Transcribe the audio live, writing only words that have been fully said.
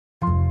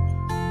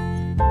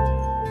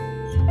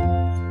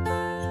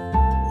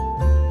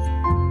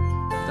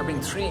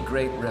three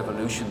great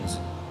revolutions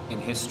in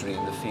history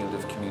in the field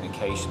of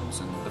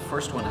communications, and the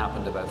first one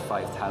happened about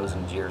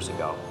 5,000 years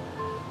ago.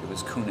 It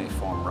was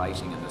cuneiform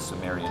writing in the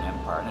Sumerian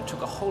Empire, and it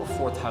took a whole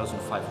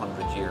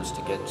 4,500 years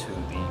to get to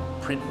the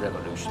print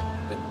revolution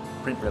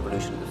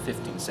of the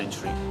 15th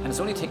century, and it's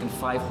only taken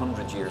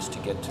 500 years to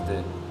get to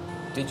the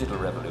digital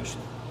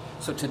revolution.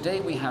 So today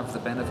we have the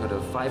benefit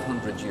of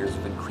 500 years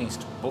of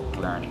increased book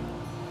learning,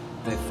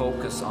 the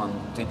focus on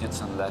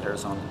digits and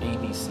letters, on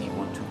ABC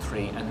 1, 2,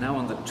 3, and now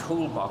on the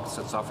toolbox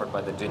that's offered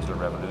by the digital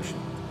revolution.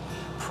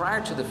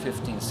 Prior to the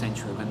 15th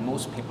century, when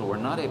most people were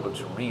not able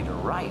to read or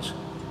write,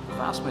 the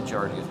vast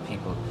majority of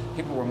people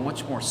were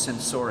much more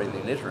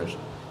sensorially literate.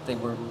 They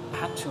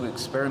had to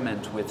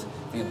experiment with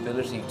the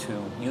ability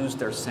to use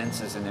their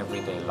senses in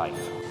everyday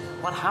life.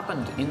 What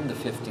happened in the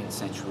 15th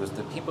century was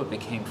that people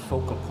became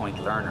focal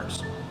point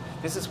learners.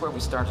 This is where we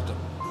started to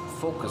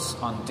focus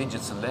on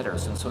digits and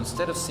letters, and so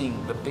instead of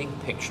seeing the big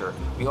picture,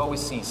 we always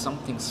see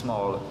something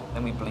small,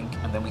 then we blink,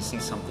 and then we see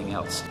something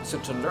else. So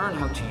to learn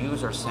how to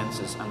use our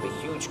senses and the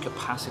huge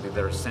capacity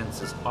that our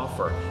senses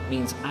offer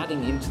means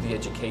adding into the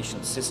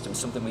education system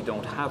something we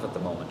don't have at the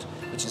moment,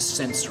 which is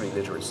sensory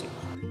literacy.